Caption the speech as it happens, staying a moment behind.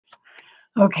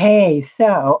Okay,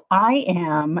 so I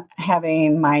am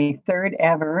having my third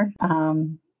ever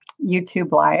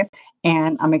YouTube live,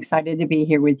 and I'm excited to be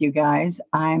here with you guys.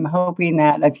 I'm hoping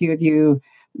that a few of you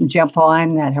jump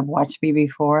on that have watched me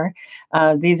before.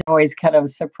 These are always kind of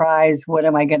surprise, what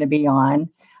am I going to be on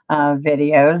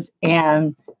videos.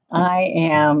 And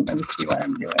let me see what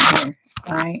I'm doing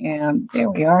here. There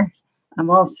we are. I'm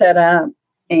all set up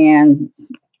and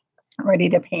ready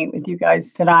to paint with you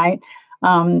guys tonight.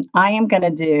 I am going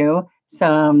to do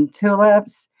some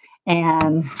tulips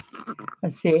and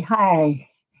let's see. Hi,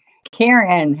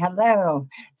 Karen. Hello.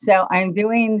 So I'm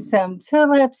doing some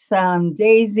tulips, some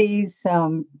daisies,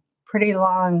 some pretty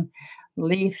long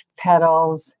leaf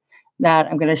petals that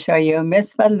I'm going to show you.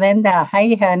 Miss Belinda.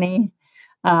 Hi, honey.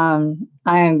 I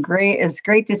am great. It's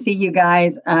great to see you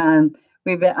guys.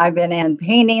 I've been in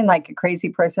painting like a crazy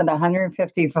person,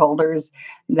 150 folders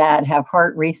that have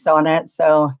heart wreaths on it.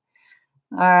 So,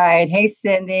 all right. Hey,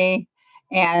 Cindy.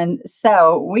 And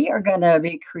so we are going to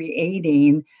be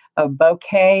creating a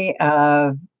bouquet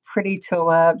of pretty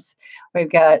tulips. We've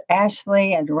got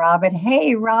Ashley and Robin.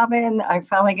 Hey, Robin, I'm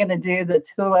finally going to do the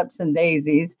tulips and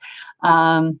daisies.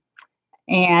 And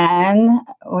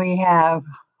we have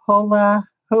Hula.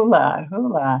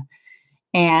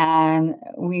 And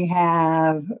we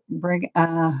have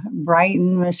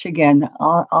Brighton, Michigan.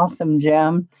 Awesome,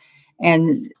 Jim.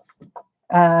 And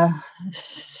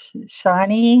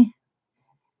Shawnee.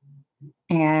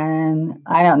 And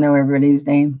I don't know everybody's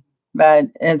name, but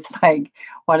it's like,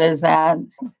 what is that?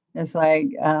 It's like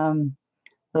the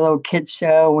little kids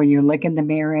show where you look in the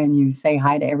mirror and you say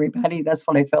hi to everybody. That's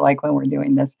what I feel like when we're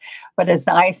doing this. But it's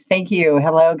nice. Thank you.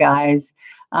 Hello, guys.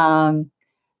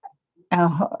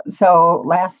 So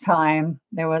last time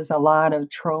there was a lot of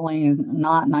trolling,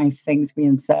 not nice things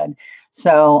being said.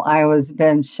 So I was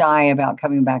been shy about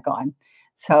coming back on.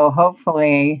 So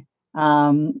hopefully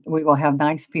we will have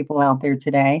nice people out there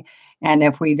today. And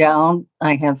if we don't,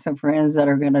 I have some friends that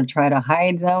are going to try to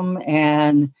hide them.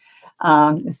 And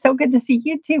it's so good to see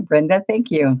you too, Brenda.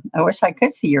 Thank you. I wish I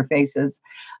could see your faces,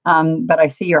 but I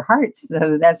see your hearts.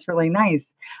 So that's really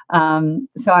nice.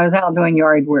 So I was out doing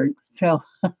yard work. So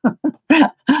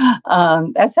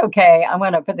that's okay. I'm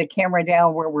going to put the camera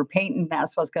down where we're painting.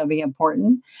 That's what's going to be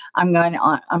important. I'm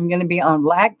going to be on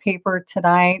black paper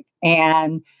tonight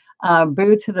and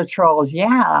boo to the trolls.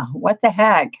 Yeah, what the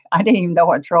heck? I didn't even know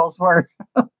what trolls were.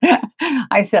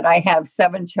 I said I have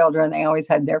 7 children. They always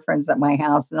had their friends at my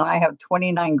house, and I have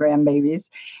 29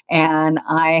 grandbabies, and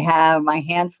I have my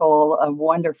handful of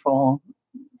wonderful,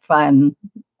 fun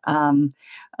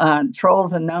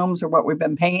trolls and gnomes are what we've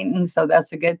been painting, so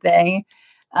that's a good thing.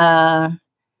 And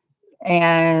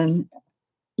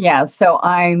yeah, so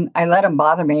I let them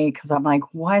bother me because I'm like,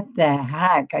 what the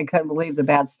heck? I couldn't believe the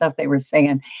bad stuff they were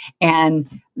saying. And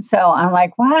so I'm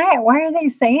like, why are they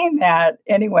saying that?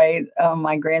 Anyway,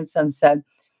 my grandson said,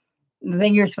 the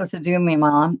thing you're supposed to do, me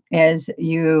mom, is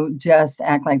you just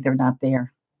act like they're not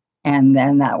there. And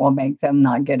then that will make them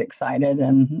not get excited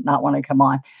and not want to come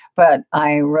on. But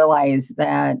I realized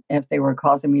that if they were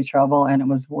causing me trouble and it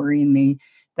was worrying me,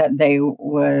 that they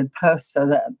would post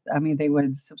they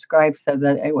would subscribe so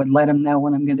that it would let them know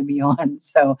when I'm going to be on.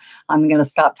 So I'm going to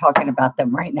stop talking about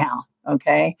them right now.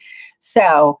 Okay.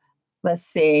 So let's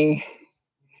see.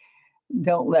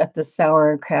 Don't let the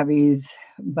sour crabbies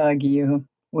bug you.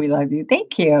 We love you.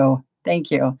 Thank you. Thank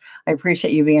you. I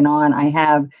appreciate you being on. I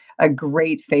have a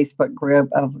great Facebook group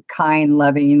of kind,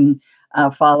 loving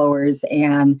followers,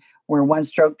 and we're one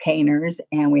stroke painters,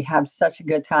 and we have such a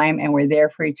good time, and we're there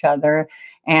for each other,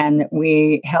 and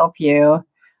we help you.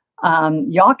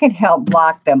 Y'all can help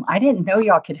block them. I didn't know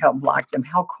y'all could help block them.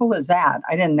 How cool is that?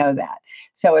 I didn't know that.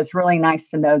 So it's really nice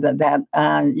to know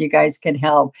that you guys can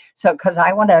help. So because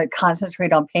I want to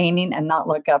concentrate on painting and not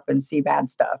look up and see bad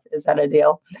stuff. Is that a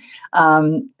deal?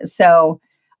 So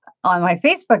on my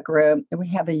Facebook group, we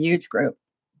have a huge group.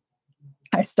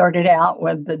 I started out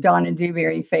with the Donna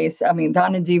Dewberry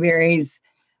Donna Dewberry's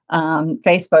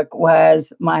Facebook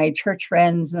was my church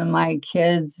friends and my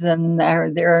kids, and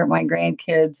they're my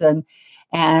grandkids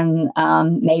and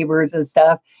neighbors and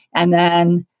stuff. And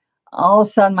then all of a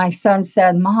sudden, my son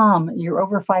said, "Mom, you're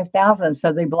over 5,000,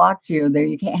 so they blocked you. There,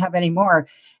 you can't have any more."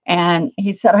 And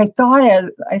he said, "I thought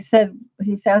it." I said,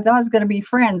 "He said I thought it was going to be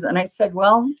friends." And I said,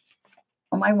 "Well,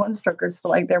 my one strokers feel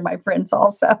like they're my friends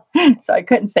also." So I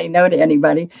couldn't say no to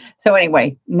anybody. So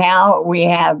anyway, now we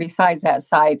have, besides that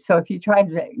site. So if you try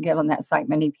to get on that site,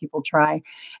 many people try.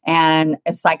 And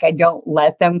it's like I don't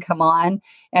let them come on.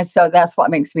 And so that's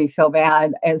what makes me feel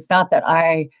bad. It's not that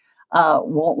I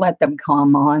won't let them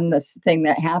come on. The thing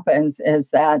that happens is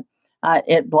that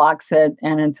it blocks it.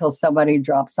 And until somebody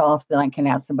drops off, then I can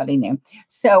add somebody new.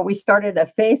 So we started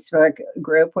a Facebook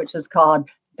group, which is called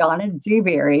Donna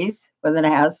Dewberry's with an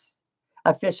S,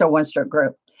 official one stroke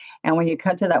group. And when you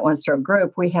come to that one stroke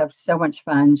group, we have so much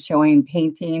fun showing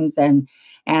paintings and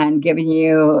giving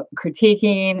you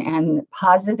critiquing and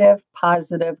positive,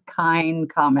 kind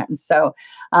comments. So,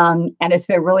 and it's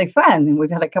been really fun. We've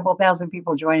had a couple thousand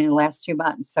people joining in the last 2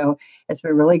 months. So it's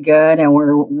been really good. And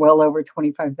we're well over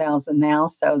 25,000 now.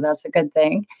 So that's a good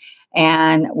thing.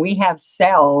 And we have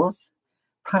sales,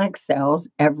 product sales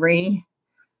every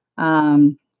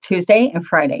Tuesday and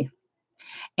Friday.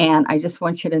 And I just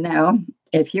want you to know,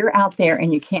 if you're out there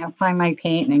and you can't find my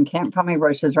paint and can't find my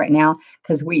brushes right now,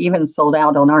 because we even sold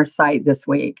out on our site this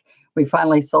week. We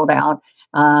finally sold out,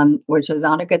 which is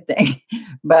not a good thing,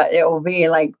 but it will be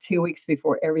like 2 weeks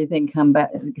before everything come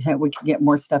back. We can get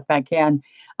more stuff back in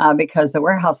because the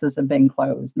warehouses have been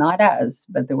closed, not us,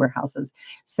 but the warehouses.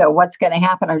 So what's going to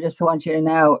happen? I just want you to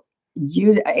know,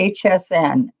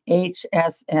 HSN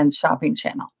shopping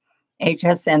channel,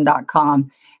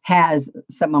 hsn.com. has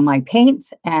some of my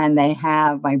paints and they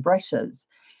have my brushes,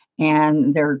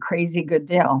 and they're a crazy good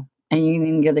deal. And you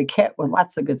can get a kit with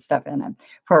lots of good stuff in it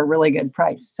for a really good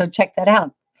price. So check that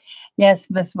out. Yes,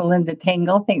 Miss Melinda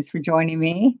Tangle, thanks for joining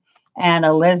me. And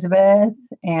Elizabeth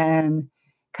and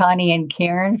Connie and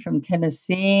Karen from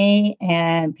Tennessee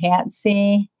and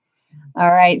Patsy.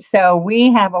 All right. So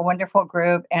we have a wonderful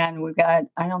group, and we've got,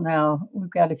 I don't know, we've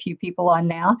got a few people on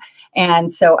now.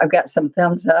 And so I've got some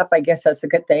thumbs up. I guess that's a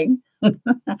good thing. And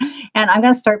I'm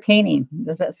going to start painting.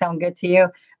 Does that sound good to you?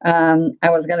 I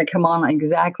was going to come on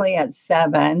exactly at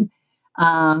 7,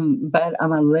 but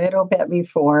I'm a little bit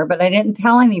before, but I didn't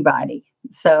tell anybody.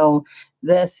 So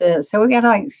so we got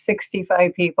like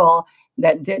 65 people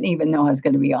that didn't even know I was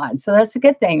going to be on. So that's a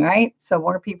good thing, right? So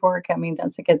more people are coming.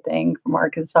 That's a good thing from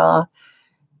Arkansas.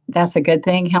 That's a good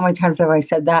thing. How many times have I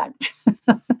said that?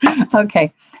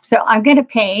 Okay. So I'm going to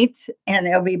paint, and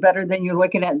it'll be better than you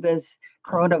looking at this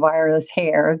coronavirus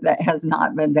hair that has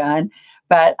not been done.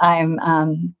 But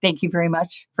thank you very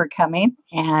much for coming,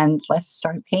 and let's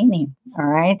start painting. All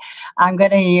right. I'm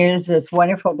going to use this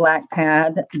wonderful black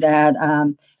pad that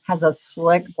has a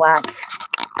slick black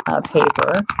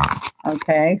paper.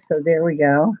 Okay, so there we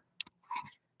go.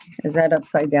 Is that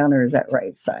upside down or is that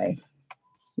right side?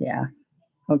 Yeah.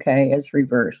 Okay, it's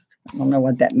reversed. I don't know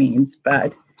what that means,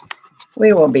 but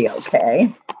we will be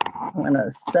okay. I'm going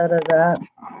to set it up.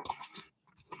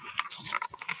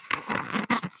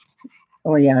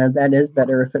 Oh, yeah, that is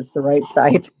better if it's the right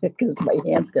side because my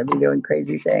hand's going to be doing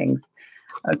crazy things.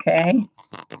 Okay.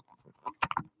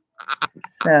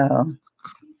 So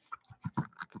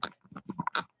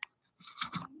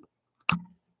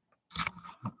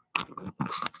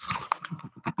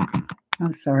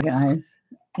I'm sorry, guys.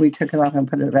 We took it off and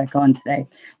put it back on today.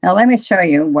 Now, let me show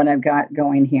you what I've got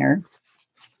going here.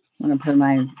 I'm going to put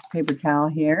my paper towel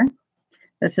here.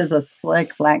 This is a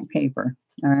slick black paper,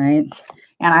 all right?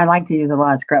 And I like to use a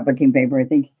lot of scrapbooking paper. I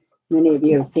think many of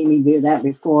you have seen me do that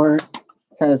before.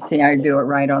 So, see, I do it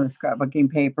right on the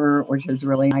scrapbooking paper, which is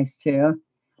really nice, too.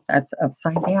 That's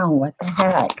upside down. What the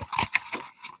heck?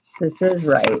 This is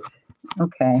right.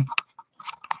 Okay.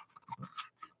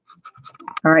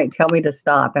 All right, tell me to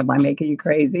stop. Am I making you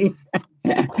crazy?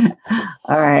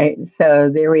 All right, so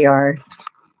there we are.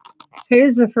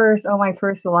 Who's the first? Oh, my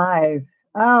first live.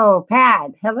 Oh,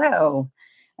 Pat, hello.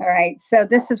 All right, so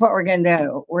this is what we're going to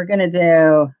do. We're going to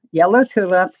do yellow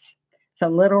tulips,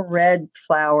 some little red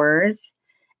flowers,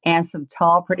 and some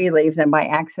tall, pretty leaves. And by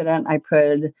accident, I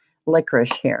put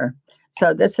licorice here.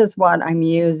 So this is what I'm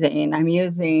using. I'm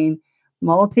using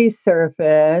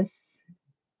multi-surface.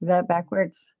 Is that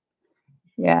backwards?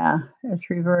 Yeah, it's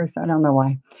reversed. I don't know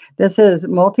why. This is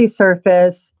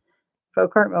multi-surface,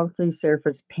 folk art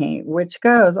multi-surface paint, which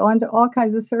goes onto all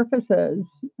kinds of surfaces.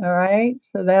 All right,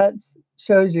 so that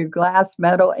shows you glass,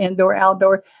 metal, indoor,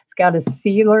 outdoor. It's got a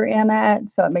sealer in it,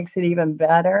 so it makes it even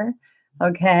better.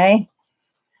 Okay.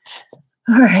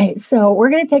 All right, so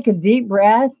we're going to take a deep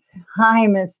breath. Hi,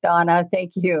 Miss Donna.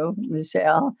 Thank you,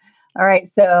 Michelle. All right,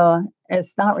 so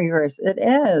it's not reverse. It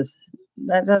is.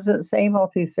 That doesn't say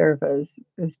multi-surface.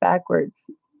 It's backwards.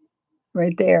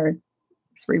 Right there.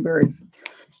 It's reverse.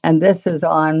 And this is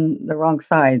on the wrong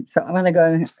side. So I'm going to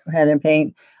go ahead and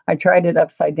paint. I tried it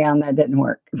upside down. That didn't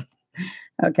work.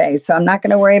 Okay, so I'm not going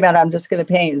to worry about it. I'm just going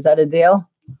to paint. Is that a deal?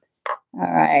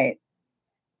 All right.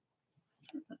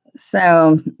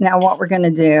 So now what we're going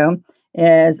to do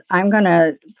is I'm going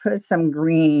to put some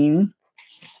green.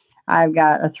 I've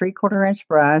got a 3/4 inch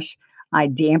brush. I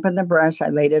dampened the brush. I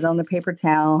laid it on the paper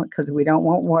towel because we don't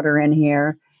want water in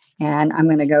here. And I'm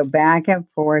going to go back and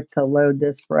forth to load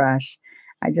this brush.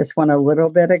 I just want a little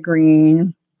bit of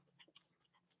green.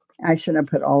 I should have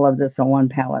put all of this on one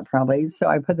palette probably. So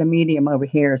I put the medium over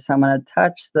here. So I'm going to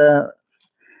touch the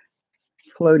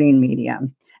floating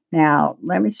medium. Now,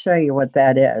 let me show you what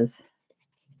that is.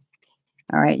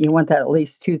 All right, you want that at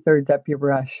least 2/3 up your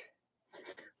brush.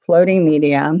 Floating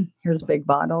medium, here's big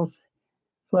bottles.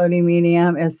 Floating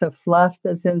medium is the fluff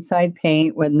that's inside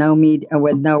paint with no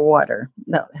water.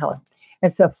 No, hell,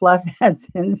 it's the fluff that's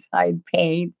inside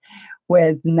paint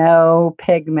with no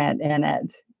pigment in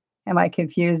it. Am I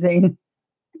confusing?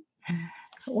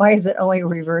 Why is it only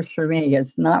reverse for me?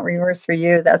 It's not reverse for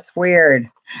you. That's weird.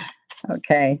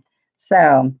 Okay.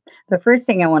 So the first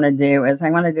thing I want to do is I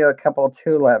want to do a couple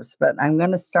tulips, but I'm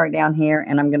going to start down here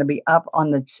and I'm going to be up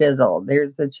on the chisel.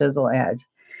 There's the chisel edge.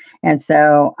 And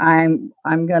so I'm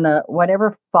gonna,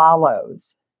 whatever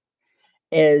follows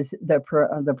is the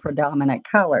predominant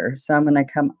color. So I'm gonna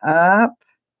come up,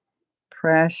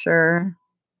 pressure,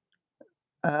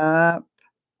 up,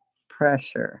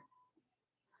 pressure.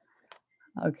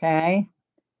 Okay.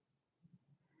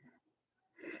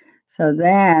 So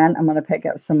then I'm gonna pick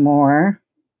up some more.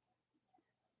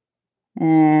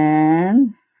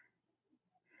 And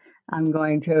I'm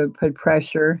going to put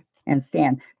pressure and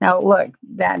stand. Now look,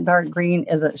 that dark green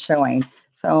isn't showing.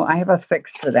 So I have a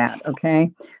fix for that,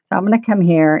 okay? So I'm going to come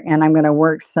here and I'm going to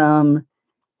work some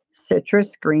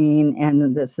citrus green,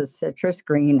 and this is citrus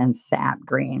green and sap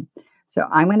green. So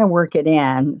I'm going to work it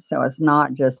in so it's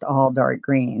not just all dark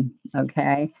green,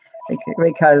 okay?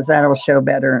 Because that'll show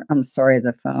better. I'm sorry,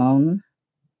 the phone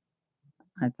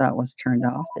I thought was turned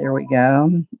off. There we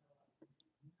go.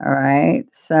 All right,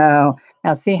 so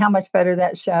now see how much better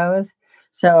that shows?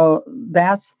 So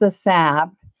that's the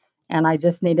sap, and I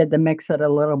just needed to mix it a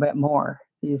little bit more.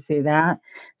 Do you see that?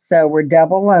 So we're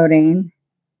double loading,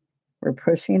 we're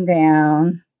pushing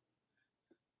down,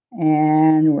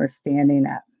 and we're standing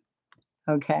up.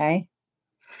 Okay.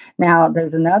 Now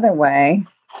there's another way.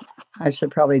 I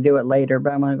should probably do it later,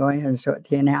 but I'm going to go ahead and show it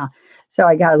to you now. So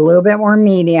I got a little bit more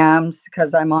mediums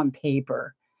because I'm on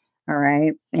paper. All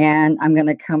right. And I'm going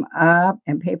to come up,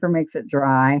 and paper makes it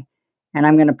dry. And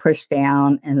I'm going to push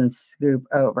down and scoop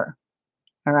over.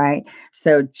 All right.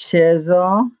 So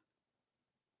chisel,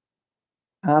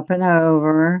 up and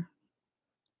over,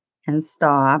 and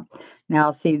stop.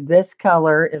 Now see, this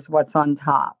color is what's on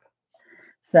top.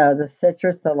 So the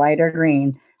citrus, the lighter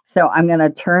green. So I'm going to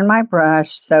turn my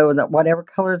brush so that whatever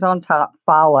color's on top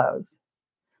follows.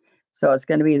 So it's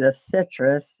going to be the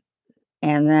citrus.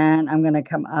 And then I'm going to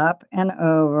come up and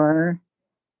over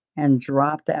and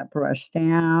drop that brush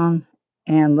down.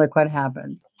 And look what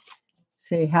happens.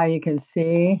 See how you can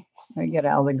see? Let me get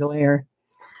out of the glare.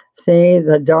 See,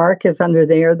 the dark is under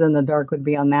there, then the dark would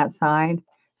be on that side.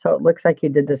 So it looks like you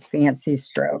did this fancy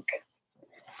stroke.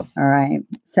 All right.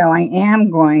 So I am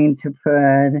going to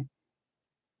put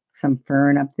some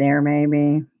fern up there,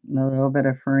 maybe a little bit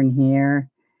of fern here.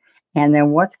 And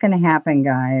then what's going to happen,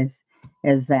 guys,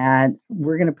 is that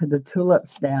we're going to put the tulip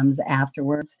stems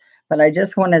afterwards. But I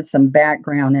just wanted some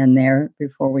background in there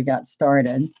before we got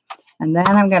started. And then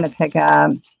I'm going to pick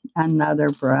up another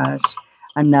brush,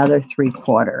 another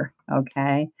 3/4.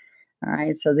 Okay. All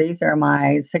right. So these are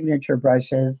my signature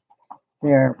brushes.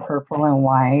 They're purple and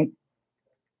white.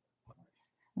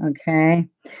 Okay.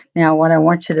 Now what I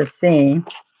want you to see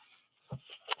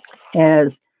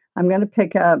is I'm going to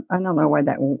pick up, I don't know why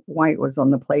that white was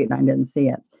on the plate and I didn't see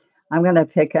it. I'm going to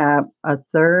pick up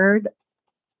 1/3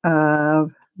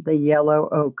 of the yellow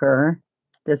ochre.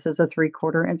 This is a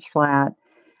 3/4 inch flat.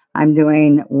 I'm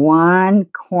doing one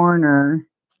corner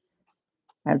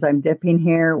as I'm dipping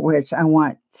here, which I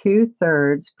want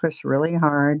 2/3, push really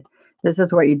hard. This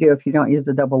is what you do if you don't use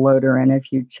a double loader. And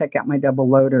if you check out my double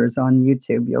loaders on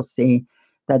YouTube, you'll see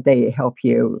that they help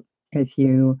you if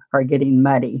you are getting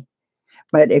muddy.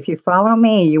 But if you follow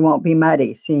me, you won't be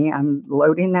muddy. See, I'm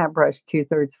loading that brush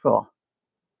 2/3 full.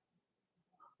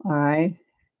 All right.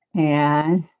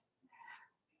 And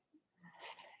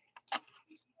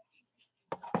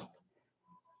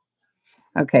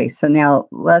okay, so now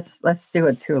let's do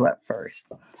a tulip first.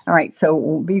 All right,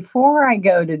 so before I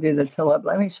go to do the tulip,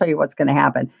 let me show you what's going to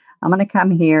happen. I'm going to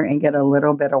come here and get a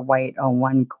little bit of white on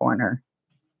one corner.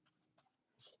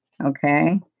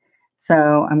 Okay,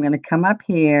 so I'm going to come up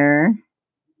here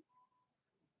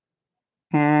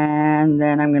and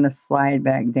then I'm going to slide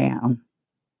back down.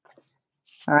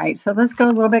 All right, so let's go a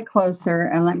little bit closer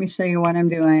and let me show you what I'm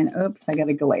doing. Oops, I got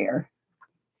a glare.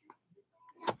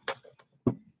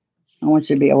 I want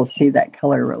you to be able to see that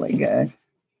color really good.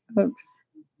 Oops.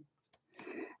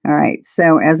 All right,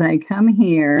 so as I come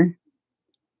here,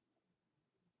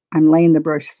 I'm laying the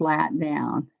brush flat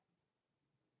down.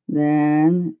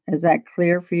 Then, is that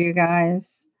clear for you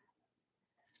guys?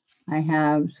 I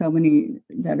have so many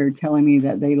that are telling me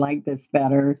that they like this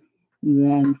better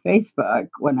than Facebook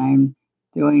when I'm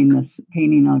doing this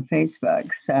painting on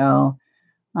Facebook. So,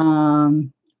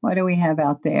 what do we have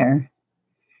out there?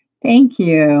 Thank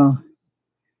you.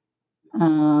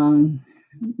 Um,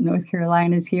 North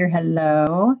Carolina's here.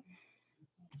 Hello.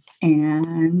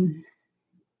 And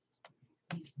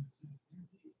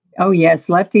oh, yes,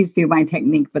 lefties do my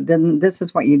technique, but then this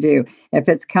is what you do. If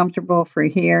it's comfortable for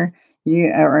here,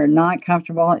 you are not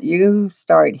comfortable, you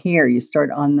start here. You start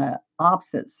on the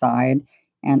opposite side,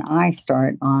 and I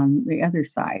start on the other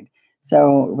side.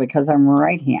 So, because I'm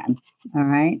right hand, all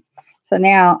right? So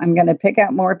now I'm going to pick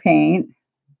out more paint,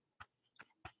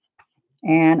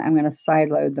 and I'm going to side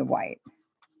load the white.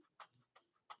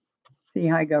 See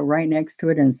how I go right next to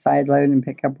it and side load and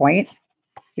pick up white?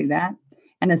 See that?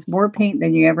 And it's more paint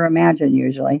than you ever imagine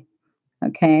usually.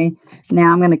 Okay,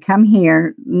 now I'm going to come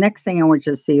here. Next thing I want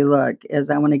you to see, look, is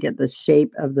I want to get the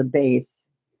shape of the base.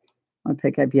 I'll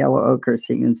pick up yellow ochre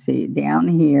so you can see. Down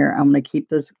here, I'm going to keep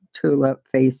this tulip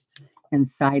face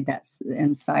inside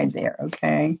there,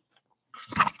 okay?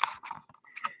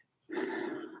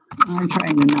 I'm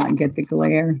trying to not get the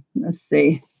glare. Let's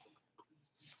see.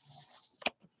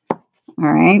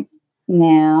 All right,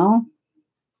 now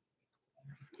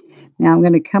I'm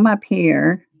going to come up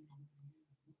here,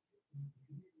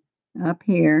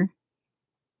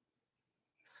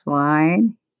 slide,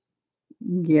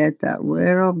 get that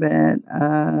little bit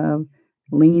of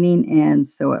leaning in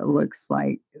so it looks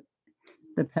like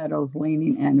the petals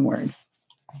leaning inward.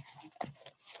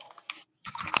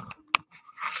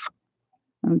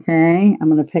 Okay, I'm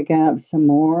going to pick up some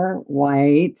more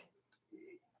white,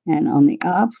 and on the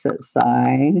opposite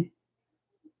side,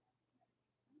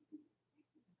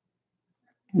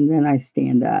 and then I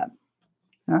stand up.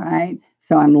 All right,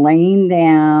 so I'm laying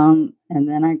down, and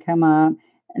then I come up,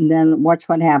 and then watch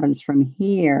what happens from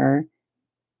here.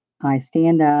 I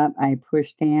stand up, I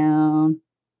push down,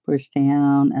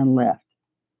 and lift.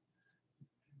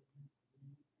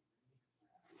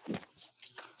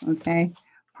 Okay,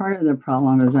 part of the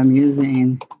problem is I'm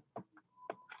using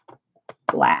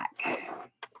black.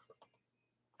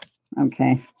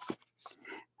 Okay.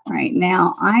 All right,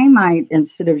 now I might,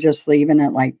 instead of just leaving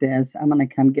it like this, I'm going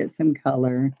to come get some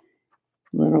color,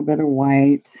 a little bit of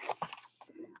white.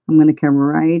 I'm going to come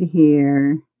right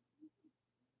here.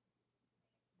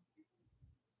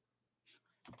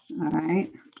 All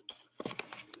right.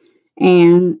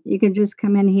 And you can just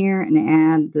come in here and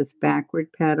add this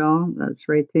backward petal that's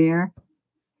right there.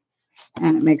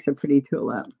 And it makes a pretty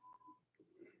tulip.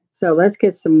 So let's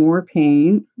get some more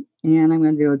paint. And I'm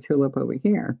going to do a tulip over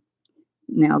here.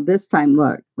 Now this time,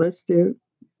 look, let's do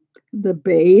the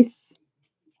base.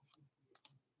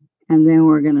 And then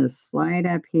we're going to slide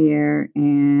up here.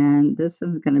 And this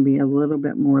is going to be a little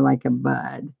bit more like a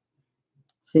bud.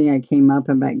 See, I came up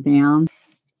and back down.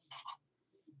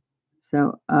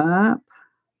 So up.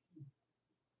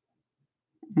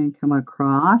 And come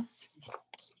across.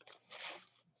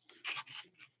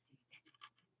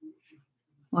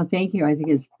 Well, thank you. I think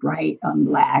it's bright on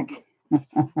black.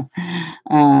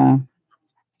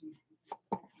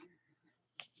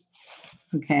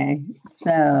 Okay,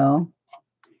 so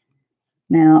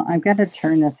now I've got to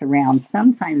turn this around.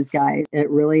 Sometimes, guys, it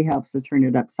really helps to turn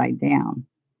it upside down.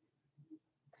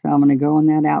 So I'm going to go on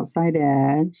that outside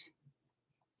edge.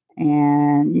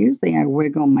 And usually I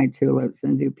wiggle my tulips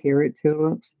and do parrot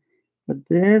tulips. But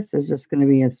this is just going to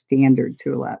be a standard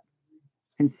tulip.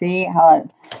 And see how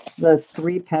those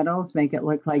three petals make it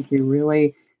look like you're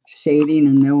really shading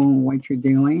and knowing what you're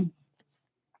doing.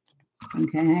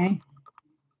 Okay.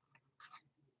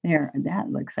 There, that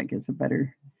looks like it's a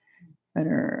better.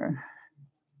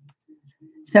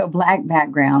 So black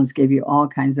backgrounds give you all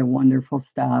kinds of wonderful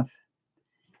stuff.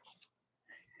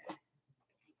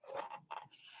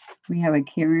 We have a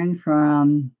Karen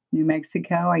from New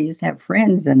Mexico. I used to have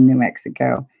friends in New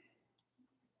Mexico.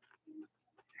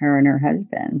 Her and her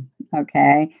husband.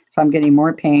 Okay, so I'm getting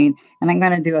more paint, and I'm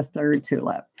going to do a third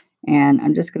tulip, and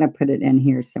I'm just going to put it in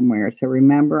here somewhere. So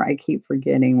remember, I keep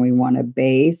forgetting we want a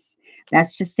base.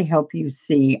 That's just to help you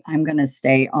see. I'm going to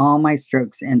stay all my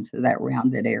strokes into that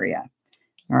rounded area.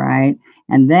 All right,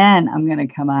 and then I'm going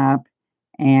to come up,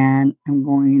 and I'm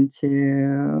going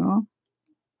to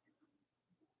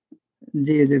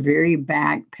do the very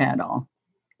back petal.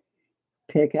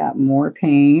 Pick up more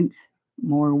paint,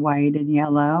 more white and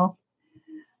yellow.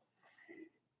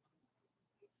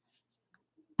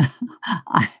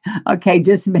 Okay,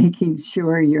 just making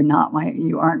sure you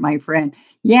aren't my friend.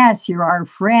 Yes, you're our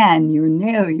friend. You're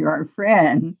new. You're our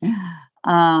friend.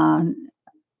 Um,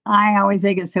 I always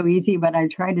make it so easy, but I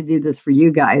try to do this for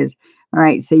you guys. All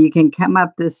right, so you can come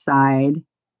up this side,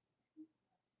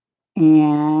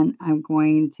 and I'm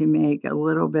going to make a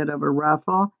little bit of a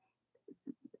ruffle.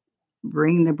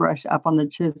 Bring the brush up on the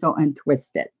chisel and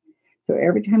twist it. So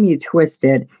every time you twist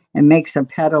it, it makes a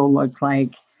petal look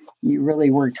like you really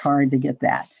worked hard to get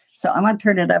that. So I'm going to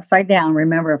turn it upside down.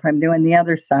 Remember, if I'm doing the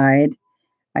other side,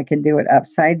 I can do it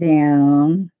upside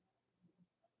down,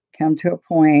 come to a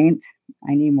point.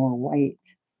 I need more white.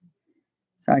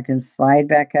 So I can slide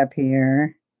back up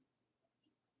here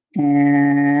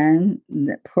and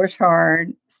push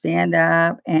hard, stand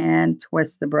up, and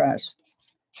twist the brush.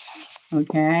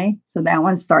 Okay, so that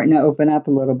one's starting to open up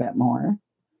a little bit more.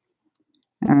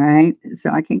 All right, so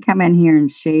I can come in here and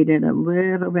shade it a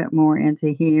little bit more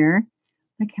into here.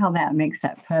 Look how that makes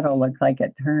that petal look like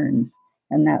it turns.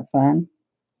 Isn't that fun?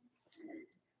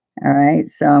 All right,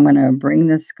 so I'm going to bring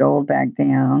this gold back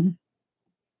down.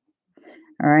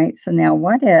 All right, so now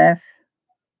what if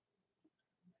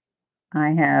I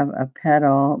have a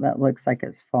petal that looks like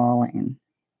it's falling?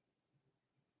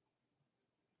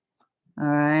 All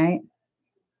right.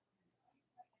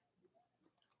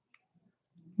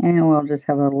 And we'll just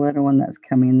have a little one that's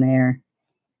coming there.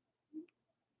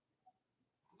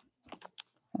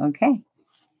 Okay.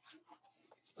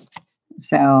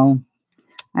 So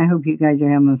I hope you guys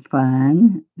are having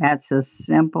fun. That's a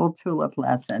simple tulip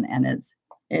lesson, and it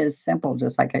is simple,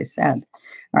 just like I said.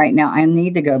 All right, now I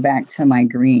need to go back to my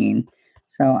green.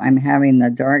 So I'm having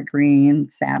the dark green,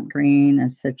 sap green,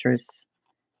 and citrus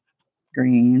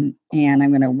green, and I'm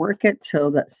going to work it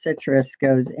till that citrus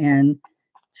goes in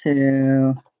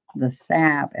to the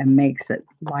sap and makes it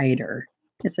lighter.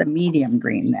 It's a medium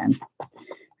green then.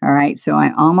 All right, so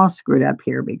I almost screwed up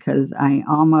here because I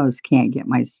almost can't get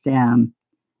my stem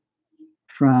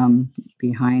from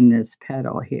behind this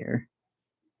petal here.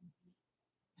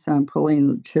 So I'm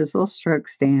pulling chisel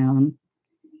strokes down,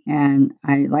 and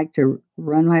I like to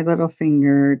run my little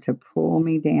finger to pull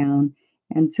me down.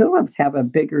 And tulips have a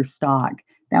bigger stalk.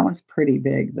 That one's pretty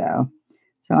big though.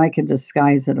 So I could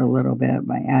disguise it a little bit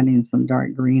by adding some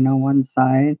dark green on one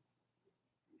side.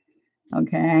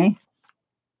 Okay.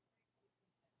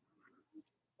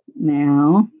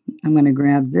 Now I'm going to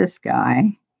grab this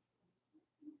guy.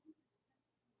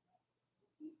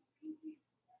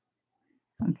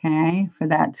 Okay, for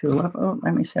that tulip. Oh,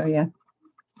 let me show you.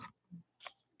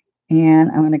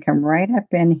 And I'm going to come right up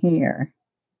in here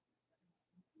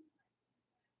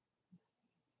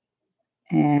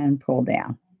and pull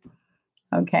down.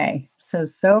 Okay,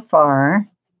 so far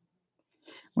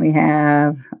we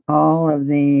have all of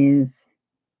these.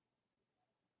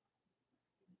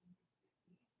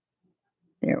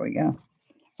 There we go.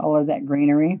 All of that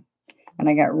greenery. And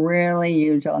I got really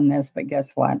huge on this, but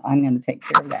guess what? I'm going to take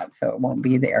care of that so it won't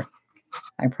be there.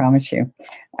 I promise you.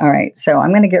 All right, so I'm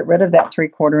going to get rid of that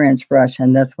 3/4 inch brush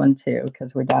and this one too,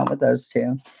 because we're done with those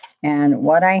two. And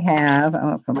what I have, I'm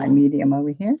going to put my medium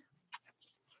over here.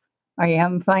 Are you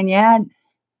having fun yet?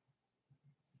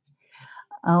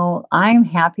 Oh, I'm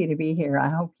happy to be here. I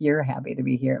hope you're happy to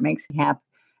be here. It makes me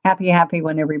happy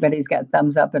when everybody's got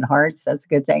thumbs up and hearts. That's a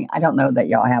good thing. I don't know that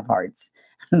y'all have hearts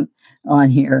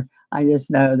on here. I just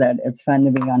know that it's fun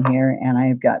to be on here. And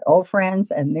I've got old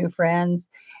friends and new friends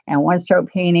and one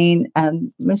stroke painting.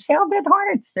 Michelle did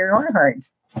hearts. There are hearts.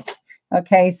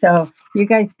 Okay, so you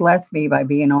guys bless me by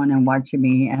being on and watching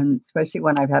me, and especially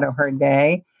when I've had a hard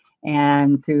day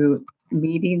and through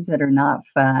meetings that are not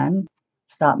fun.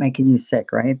 Stop making you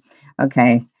sick, right?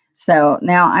 Okay, so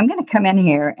now I'm going to come in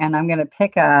here and I'm going to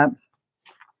pick up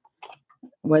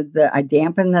I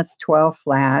dampen this 12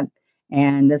 flat,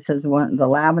 and this is one, the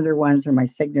lavender ones are my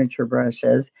signature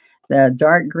brushes. The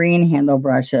dark green handle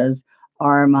brushes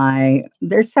are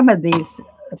there's some of these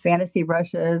fantasy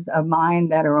brushes of mine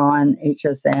that are on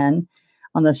HSN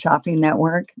on the shopping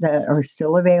network that are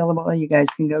still available. You guys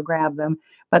can go grab them.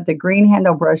 But the green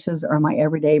handle brushes are my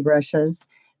everyday brushes.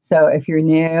 So if you're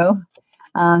new,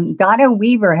 Donna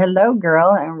Weaver, hello,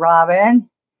 girl, and Robin.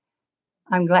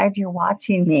 I'm glad you're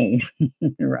watching me,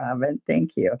 Robin.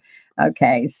 Thank you.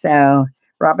 Okay, so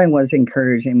Robin was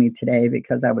encouraging me today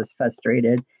because I was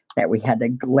frustrated that we had a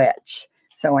glitch.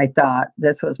 So I thought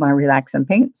this was my relax and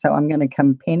paint. So I'm going to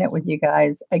come paint it with you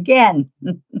guys again.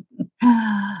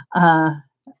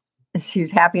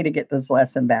 She's happy to get this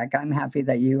lesson back. I'm happy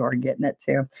that you are getting it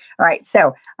too. All right,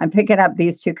 so I'm picking up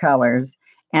these two colors,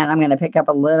 and I'm going to pick up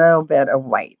a little bit of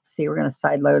white. See, we're going to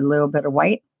side load a little bit of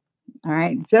white. All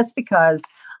right, just because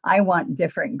I want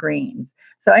different greens.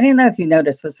 So I don't know if you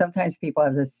noticed, but sometimes people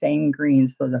have the same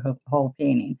greens for the whole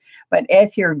painting. But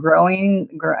if you're growing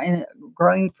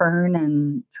fern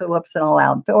and tulips and all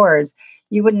outdoors,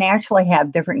 you would naturally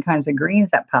have different kinds of greens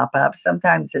that pop up.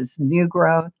 Sometimes it's new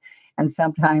growth, and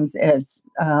sometimes it's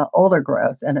older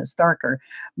growth and it's darker.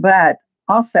 But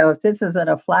also, if this isn't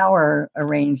a flower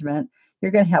arrangement,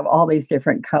 you're going to have all these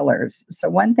different colors. So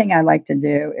one thing I like to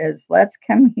do is let's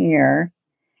come here.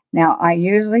 Now, I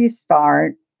usually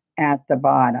start at the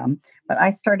bottom, but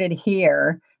I started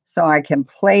here so I can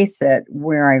place it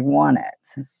where I want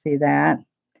it. See that?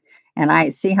 And I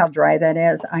see how dry that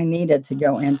is. I need it to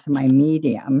go into my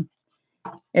medium.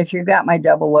 If you've got my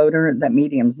double loader, that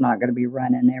medium's not going to be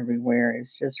running everywhere.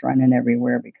 It's just running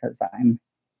everywhere because I'm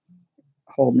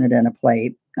holding it in a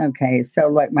plate. Okay, so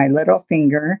like my little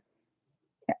finger,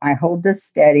 I hold this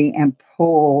steady and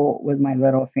pull with my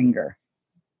little finger.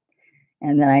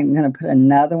 And then I'm going to put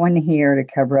another one here to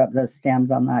cover up those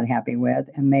stems I'm not happy with,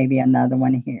 and maybe another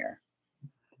one here.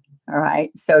 All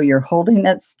right, so you're holding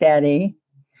it steady,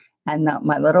 and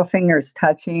my little finger is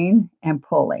touching and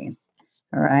pulling.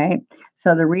 All right,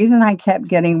 so the reason I kept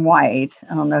getting white,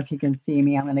 I don't know if you can see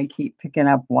me, I'm going to keep picking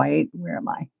up white. Where am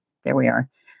I? There we are.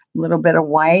 A little bit of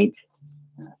white.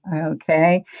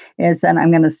 Okay, is then I'm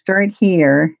going to start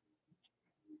here.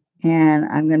 And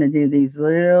I'm going to do these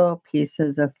little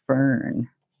pieces of fern.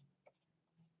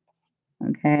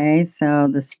 Okay, so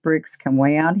the sprigs come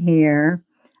way out here.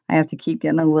 I have to keep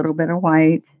getting a little bit of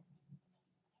white.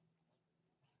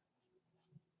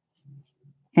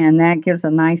 And that gives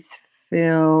a nice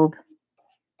filled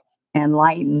and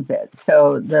lightens it.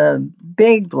 So the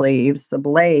big leaves, the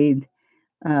blade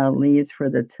leaves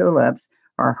for the tulips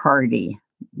are hardy.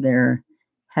 They're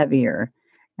heavier.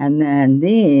 And then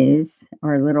these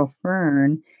are little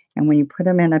fern, and when you put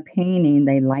them in a painting,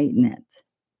 they lighten it.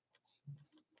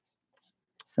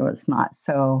 So it's not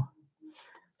so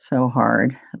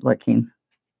hard looking.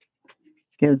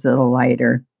 Gives it a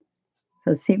lighter.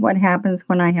 So see what happens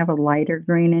when I have a lighter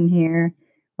green in here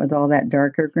with all that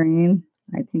darker green?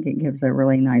 I think it gives a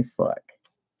really nice look.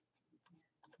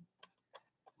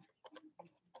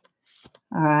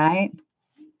 All right.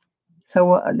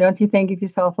 So don't you think if you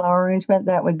saw a flower arrangement,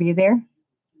 that would be there?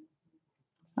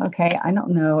 Okay, I don't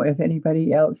know if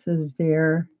anybody else is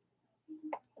there.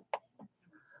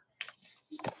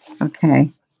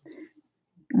 Okay.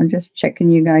 I'm just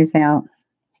checking you guys out,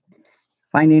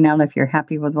 finding out if you're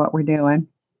happy with what we're doing.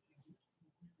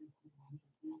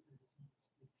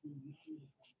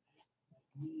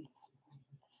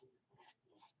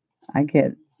 I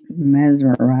get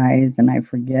mesmerized and I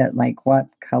forget like what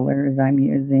colors I'm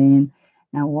using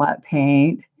and what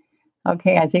paint.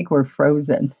 Okay, I think we're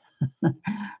frozen.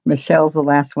 Michelle's the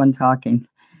last one talking.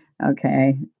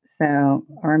 Okay, so,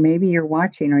 or maybe you're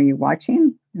watching. Are you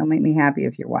watching? It'll make me happy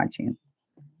if you're watching.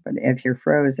 But if you're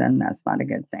frozen, that's not a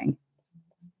good thing.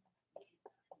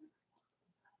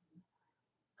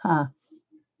 Huh.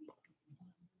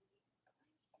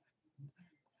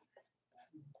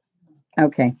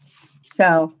 Okay,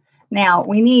 so now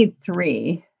we need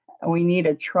 3. We need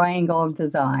a triangle of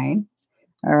design.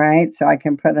 All right, so I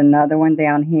can put another one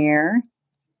down here.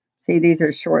 See, these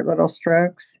are short little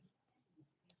strokes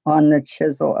on the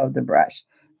chisel of the brush,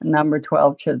 number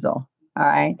 12 chisel. All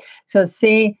right, so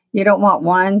see, you don't want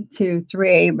 1, 2,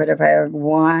 3, but if I have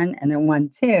 1 and then 1,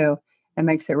 2, it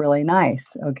makes it really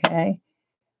nice. Okay,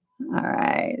 all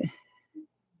right.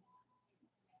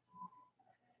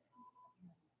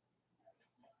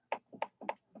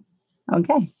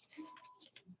 Okay,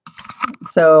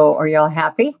 so are y'all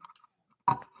happy?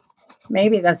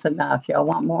 Maybe that's enough. Y'all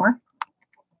want more?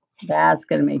 That's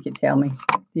going to make you tell me.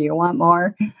 Do you want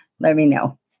more? Let me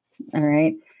know. All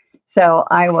right. So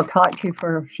I will talk to you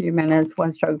for a few minutes,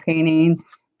 one stroke painting,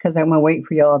 because I'm going to wait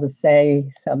for y'all to say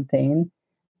something.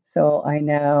 So I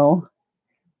know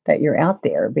that you're out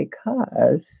there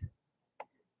because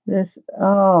this,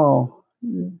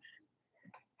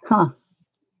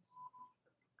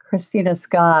 Christina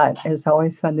Scott, it's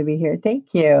always fun to be here.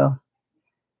 Thank you.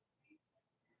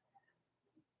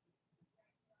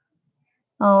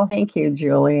 Oh, thank you,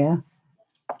 Julia.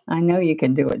 I know you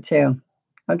can do it too.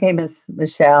 Okay, Miss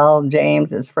Michelle,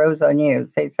 James is froze on you.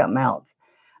 Say something else.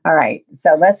 All right,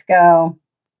 so let's go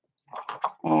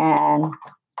and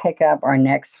pick up our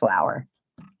next flower.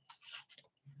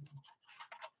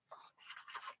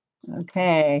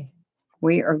 Okay,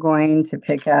 we are going to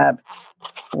pick up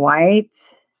white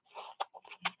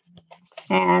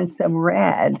and some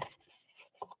red.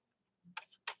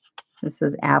 This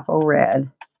is apple red.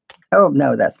 Oh,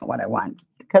 no, that's not what I want.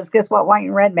 Because guess what white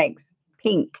and red makes?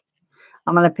 Pink.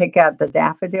 I'm going to pick up the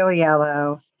daffodil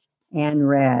yellow and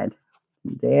red.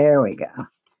 There we go.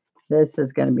 This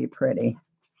is going to be pretty.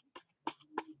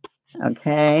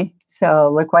 Okay, so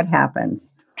look what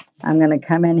happens. I'm going to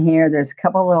come in here. There's a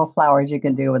couple little flowers you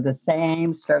can do with the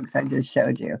same strokes I just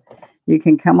showed you. You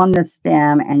can come on the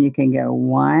stem and you can go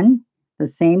 1, the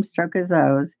same stroke as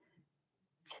those,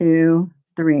 2,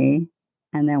 3,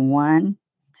 and then 1,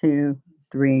 2,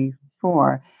 3,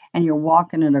 4, and you're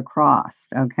walking it across,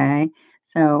 okay?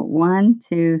 So 1,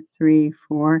 2, 3,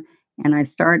 4, and I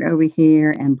start over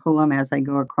here and pull them as I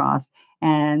go across,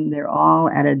 and they're all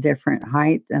at a different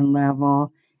height and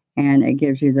level, and it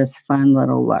gives you this fun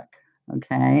little look,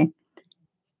 okay?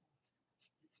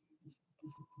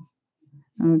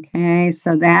 Okay,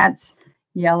 so that's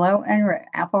yellow and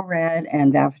apple red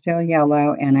and daffodil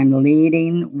yellow, and I'm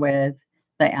leading with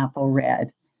the apple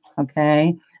red.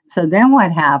 Okay, so then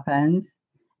what happens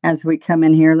as we come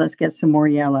in here? Let's get some more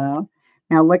yellow.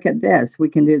 Now look at this. We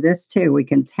can do this too. We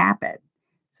can tap it.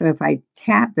 So if I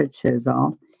tap the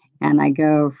chisel and I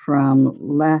go from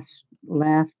left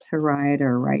to right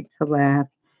or right to left,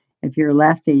 if you're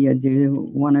lefty, you do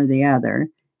one or the other.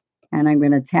 And I'm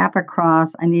going to tap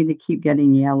across. I need to keep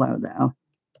getting yellow though.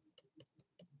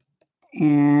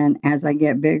 And as I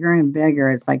get bigger and bigger,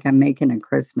 it's like I'm making a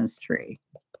Christmas tree.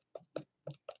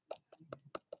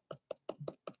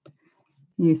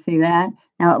 You see that?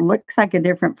 Now it looks like a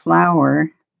different flower,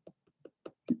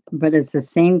 but it's the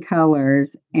same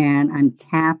colors, and I'm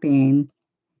tapping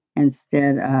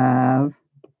instead of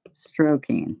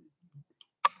stroking.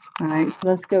 All right, so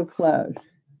let's go close.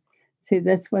 See,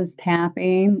 this one's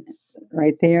tapping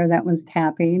right there. That one's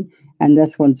tapping, and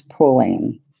this one's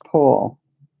pulling. Pull,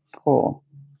 pull.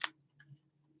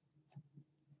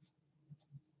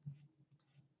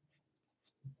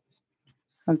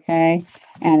 Okay,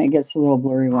 and it gets a little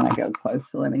blurry when I go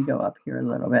close, so let me go up here a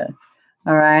little bit.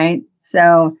 All right,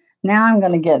 so now I'm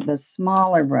going to get the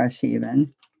smaller brush,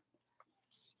 even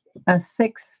a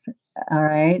 6. All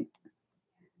right,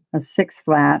 a 6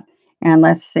 flat, and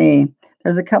let's see,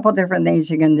 there's a couple different things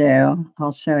you can do.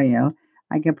 I'll show you.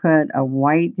 I can put a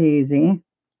white daisy,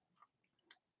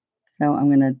 so I'm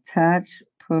going to touch,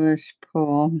 push,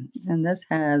 pull, and this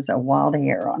has a wild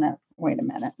hair on it. Wait a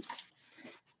minute.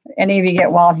 Any of you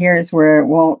get wild hairs where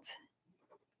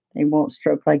they won't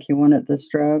stroke like you want it to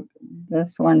stroke?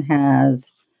 This one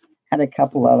has had a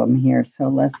couple of them here, so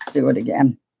let's do it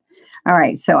again. All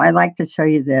right, so I'd like to show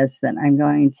you this, that I'm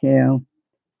going to,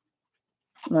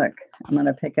 look, I'm going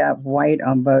to pick up white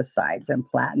on both sides and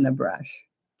flatten the brush.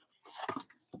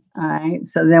 All right,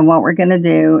 so then what we're going to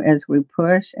do is we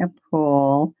push and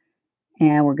pull,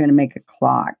 and we're going to make a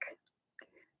clock.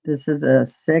 This is a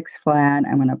 6 flat.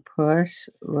 I'm going to push,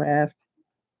 lift,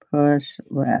 push,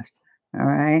 lift. All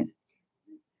right.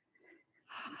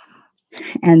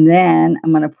 And then I'm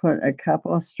going to put a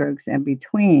couple of strokes in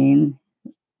between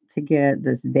to get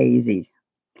this daisy.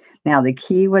 Now, the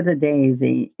key with the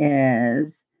daisy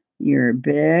is your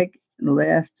big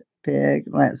lift, big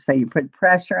lift. So you put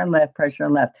pressure and lift,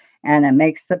 and it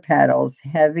makes the petals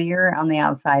heavier on the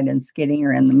outside and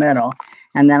skinnier in the middle.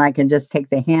 And then I can just take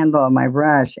the handle of my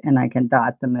brush and I can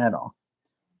dot the middle.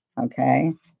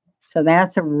 Okay. So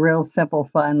that's a real simple,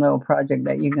 fun little project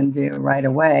that you can do right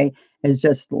away, is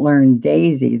just learn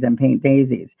daisies and paint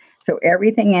daisies. So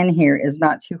everything in here is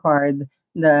not too hard.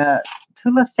 The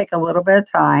tulips take a little bit of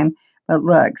time, but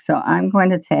look, so I'm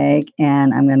going to take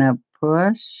and I'm going to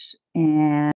push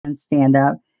and stand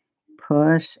up,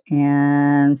 push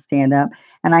and stand up.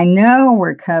 And I know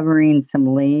we're covering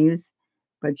some leaves,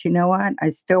 but you know what? I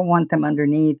still want them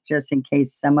underneath just in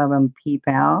case some of them peep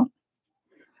out.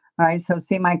 All right, so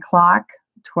see my clock,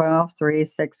 12, 3,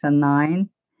 6, and 9.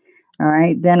 All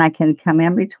right, then I can come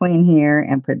in between here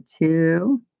and put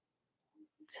 2,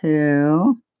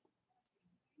 2.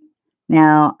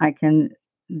 Now I can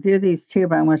do these 2,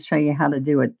 but I want to show you how to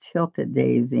do a tilted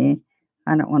daisy.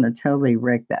 I don't want to totally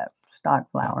wreck that stock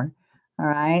flower. All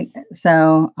right,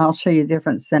 so I'll show you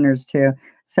different centers too.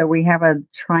 So we have a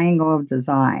triangle of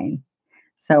design.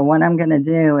 So what I'm going to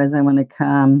do is I'm going to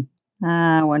come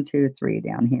 1, 2, 3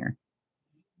 down here.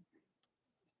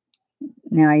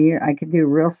 Now I could do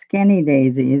real skinny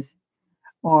daisies,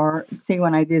 or see,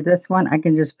 when I do this one, I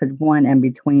can just put 1 in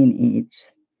between each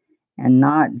and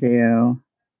not do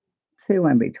 2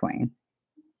 in between.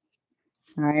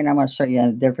 All right, I'm going to show you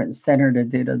a different center to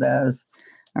do to those.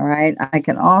 All right, I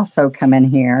can also come in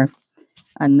here,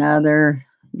 another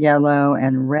yellow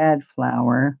and red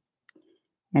flower,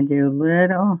 and do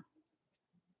little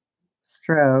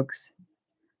strokes,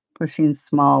 pushing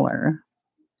smaller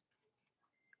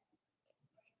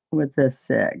with this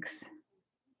 6.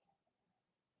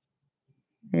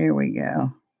 There we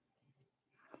go.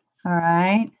 All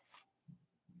right.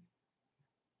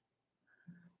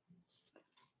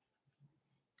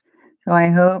 So I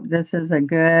hope this is a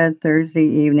good Thursday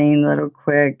evening, little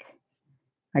quick.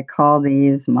 I call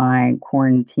these my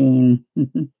quarantine,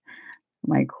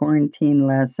 my quarantine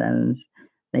lessons.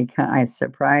 I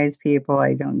surprise people.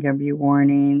 I don't give you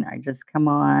warning. I just come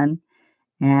on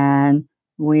and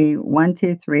we 1,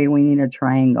 2, 3. We need a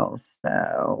triangle,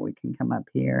 so we can come up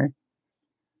here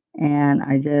and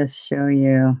I just show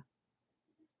you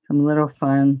some little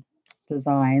fun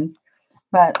designs.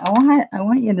 But I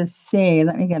want you to see.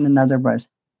 Let me get another brush.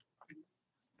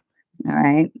 All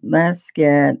right, let's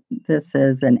get, this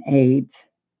is an 8,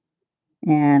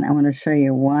 and I want to show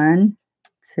you 1,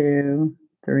 2,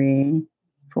 3,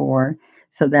 4.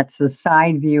 So that's the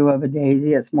side view of a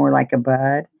daisy. It's more like a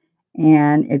bud.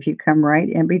 And if you come right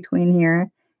in between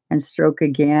here and stroke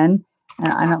again,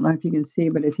 I don't know if you can see,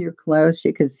 but if you're close,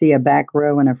 you can see a back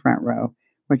row and a front row,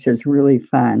 which is really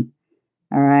fun.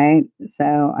 All right,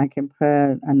 so I can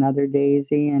put another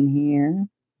daisy in here.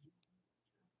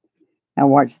 Now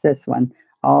watch this one.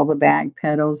 All the back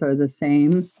petals are the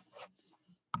same.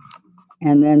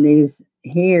 And then these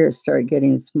here start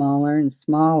getting smaller and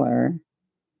smaller.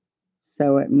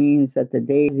 So it means that the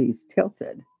daisy's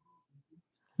tilted.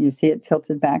 You see it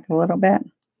tilted back a little bit?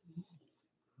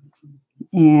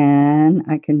 And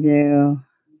I can do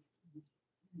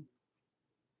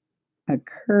a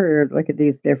curve. Look at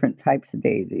these different types of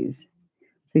daisies.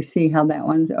 So you see how that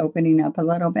one's opening up a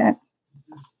little bit?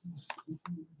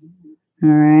 All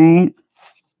right.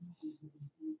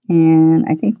 And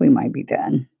I think we might be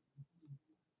done.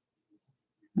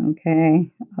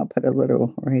 Okay, I'll put a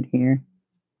little right here.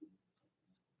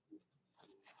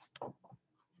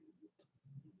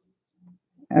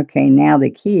 Okay, now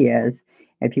the key is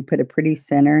if you put a pretty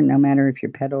center, no matter if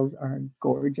your petals are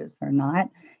gorgeous or not,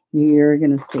 you're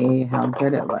going to see how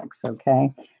good it looks,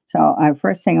 okay? So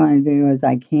first thing I want to do is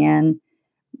I can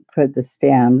put the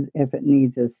stems if it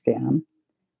needs a stem.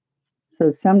 So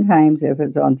sometimes if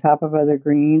it's on top of other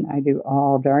green, I do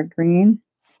all dark green.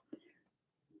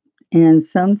 And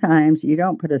sometimes you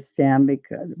don't put a stem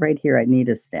because right here I need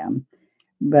a stem.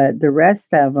 But the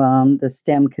rest of them, the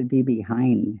stem could be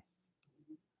behind.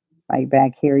 Like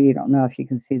back here, you don't know if you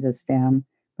can see the stem,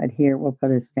 but here we'll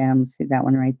put a stem. See that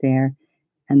one right there?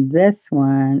 And this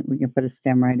one, we can put a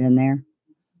stem right in there.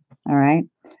 All right.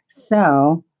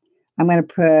 So I'm going to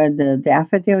put the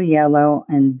daffodil yellow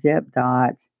and dip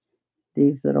dot,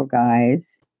 these little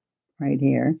guys right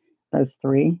here, those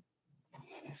 3.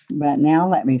 But now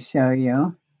let me show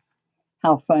you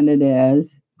how fun it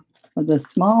is with a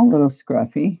small little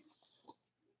scruffy.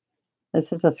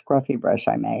 This is a scruffy brush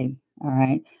I made. All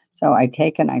right. So I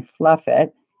take and I fluff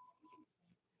it.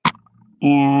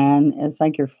 And it's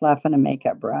like you're fluffing a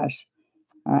makeup brush.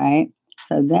 All right.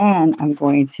 So then I'm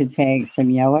going to take some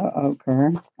yellow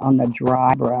ochre on the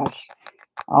dry brush.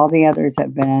 All the others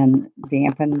have been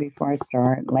dampened before I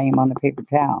start. Lay them on the paper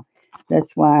towel.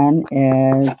 This one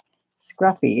is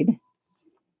scruffied.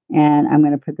 And I'm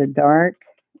going to put the dark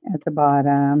at the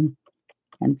bottom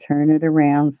and turn it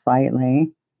around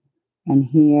slightly. And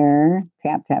here,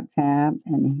 tap, tap, tap.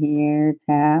 And here,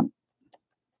 tap.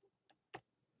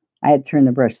 I had turned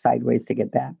the brush sideways to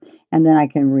get that. And then I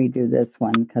can redo this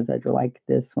one because I'd like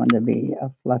this one to be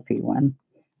a fluffy one.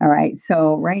 All right,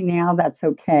 so right now that's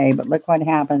okay, but look what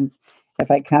happens if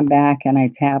I come back and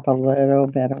I tap a little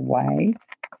bit of white.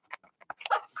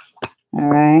 All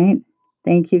right,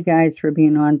 thank you guys for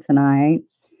being on tonight.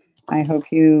 I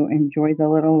hope you enjoyed the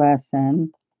little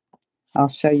lesson. I'll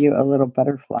show you a little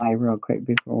butterfly real quick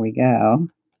before we go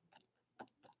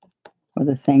with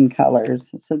the same colors.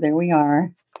 So there we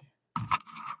are.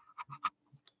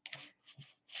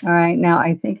 All right, now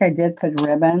I think I did put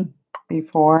ribbon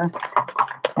before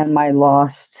and my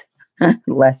lost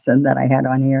lesson that I had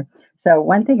on here. So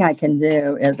one thing I can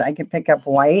do is I can pick up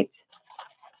white,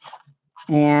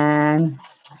 and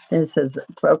this is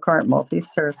Brocart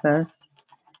multi-surface,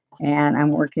 and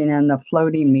I'm working on the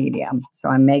floating medium. So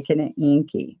I'm making it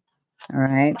inky. All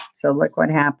right, so look what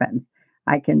happens.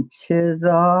 I can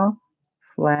chisel,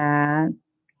 flat,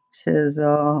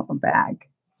 chisel, back.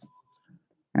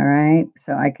 All right,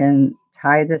 so I can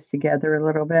tie this together a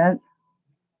little bit.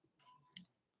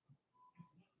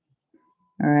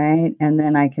 All right, and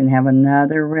then I can have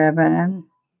another ribbon.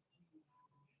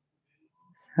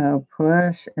 So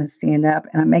push and stand up,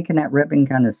 and I'm making that ribbon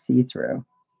kind of see-through.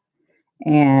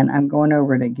 And I'm going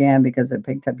over it again because it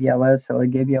picked up yellow, so it'll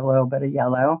give you a little bit of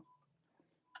yellow.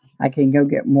 I can go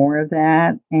get more of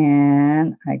that,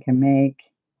 and I can make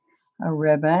a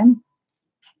ribbon.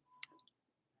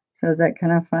 So is that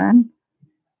kind of fun?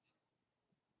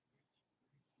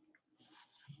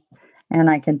 And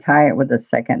I can tie it with a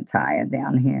second tie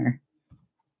down here.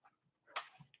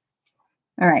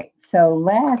 All right, so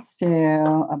let's do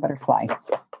a butterfly.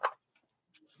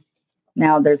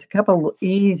 Now there's a couple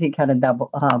easy kind of double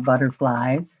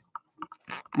butterflies.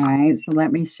 All right, so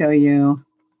let me show you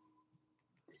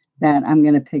that I'm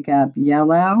going to pick up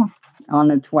yellow on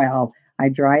the 12. I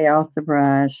dry off the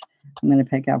brush. I'm going to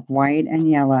pick up white and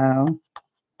yellow.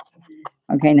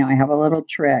 Okay, now I have a little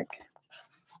trick.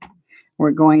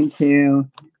 We're going to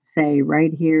say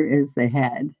right here is the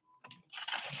head.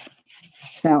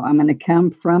 So I'm going to come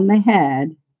from the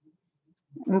head.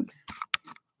 Oops.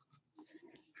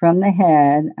 From the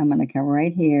head, I'm going to come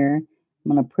right here.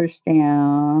 I'm going to push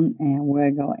down and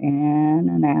wiggle in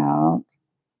and out.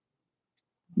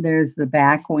 There's the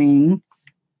back wing.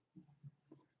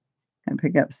 I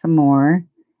pick up some more.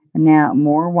 And now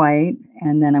more white.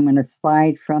 And then I'm going to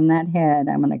slide from that head.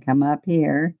 I'm going to come up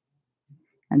here.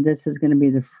 And this is going to be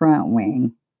the front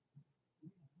wing.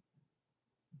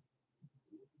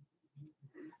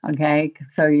 Okay,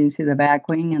 so you see the back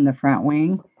wing and the front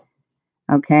wing.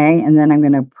 Okay, and then I'm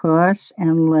going to push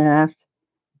and lift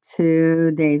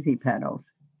 2 daisy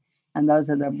petals. And those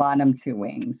are the bottom 2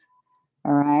 wings.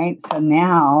 All right, so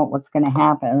now what's going to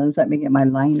happen is let me get my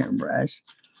liner brush.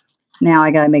 Now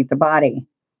I got to make the body.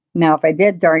 Now, if I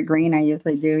did dark green, I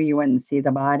usually do, you wouldn't see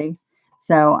the body.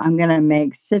 So I'm going to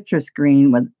make citrus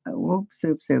green with, oops,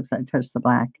 I touched the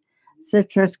black.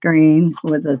 Citrus green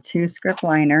with a 2 script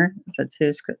liner. It's a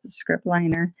 2 script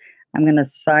liner. I'm going to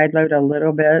side load a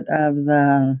little bit of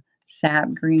the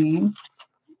sap green.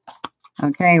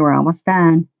 Okay, we're almost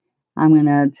done. I'm going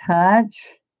to touch,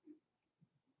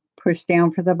 push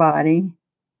down for the body,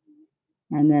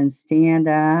 and then stand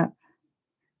up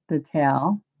the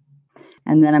tail.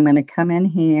 And then I'm going to come in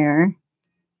here,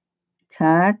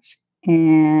 touch,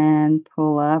 and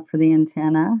pull up for the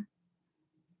antenna.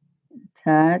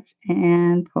 Touch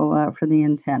and pull up for the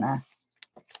antenna.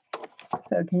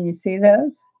 So can you see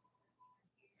those?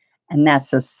 And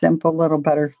that's a simple little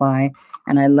butterfly.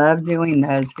 And I love doing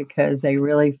those because they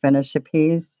really finish a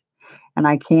piece. And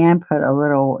I can put a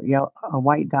little a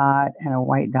white dot and a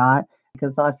white dot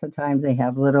because lots of times they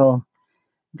have little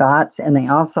dots, and they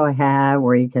also have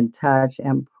where you can touch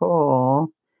and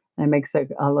pull. And it makes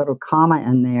a little comma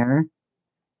in there.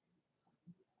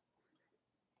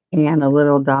 And a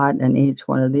little dot in each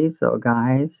one of these little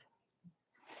guys.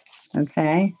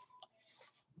 Okay.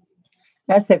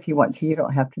 That's if you want to. You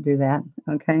don't have to do that.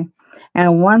 Okay.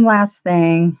 And one last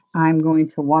thing, I'm going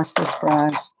to wash this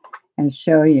brush and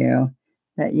show you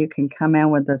that you can come in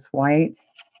with this white.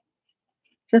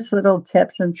 Just little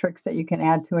tips and tricks that you can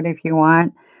add to it if you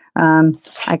want.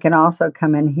 I can also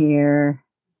come in here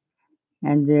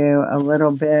and do a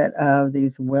little bit of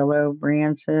these willow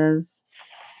branches.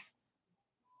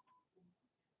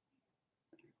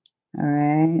 All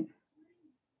right.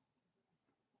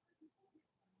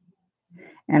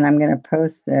 And I'm going to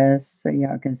post this so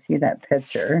y'all can see that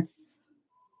picture.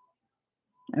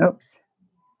 Oops.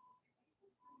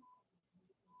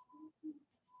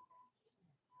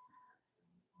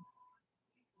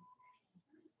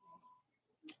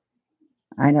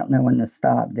 I don't know when to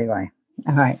stop, do I?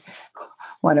 All right.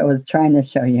 What I was trying to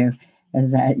show you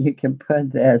is that you can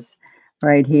put this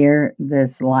right here,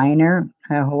 this liner.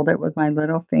 I hold it with my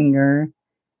little finger,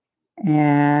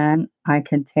 and I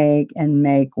can take and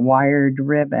make wired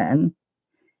ribbon,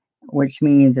 which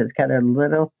means it's got a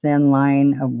little thin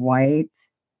line of white.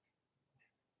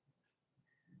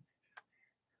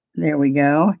 There we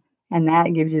go. And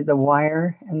that gives you the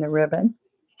wire and the ribbon.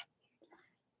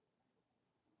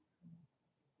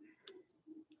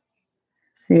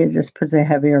 See, it just puts a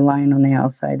heavier line on the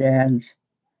outside edge.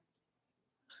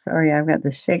 Sorry, I've got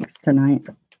the shakes tonight.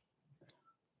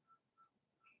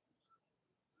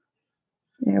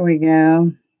 There we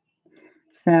go.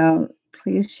 So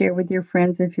please share with your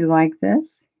friends if you like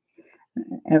this.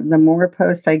 The more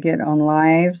posts I get on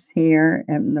lives here,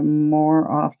 and the more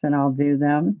often I'll do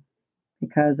them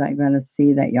because I'm going to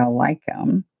see that y'all like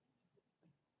them.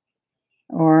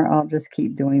 Or I'll just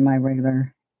keep doing my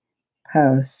regular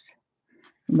posts.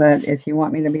 But if you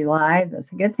want me to be live,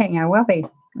 that's a good thing. I will be.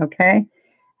 Okay.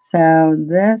 So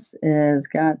this is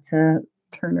got to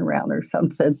turn around or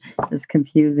something. It's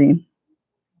confusing.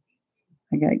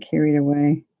 I got carried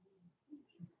away.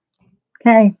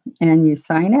 Okay. And you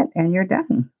sign it and you're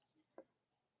done.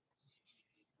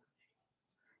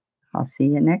 I'll see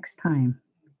you next time.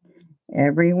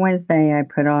 Every Wednesday, I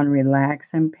put on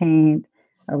Relax and Paint,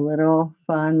 a little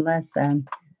fun lesson.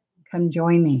 Come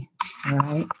join me. All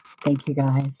right. Thank you,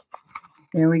 guys.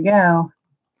 There we go.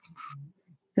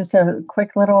 Just a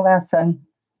quick little lesson.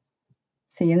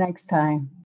 See you next time.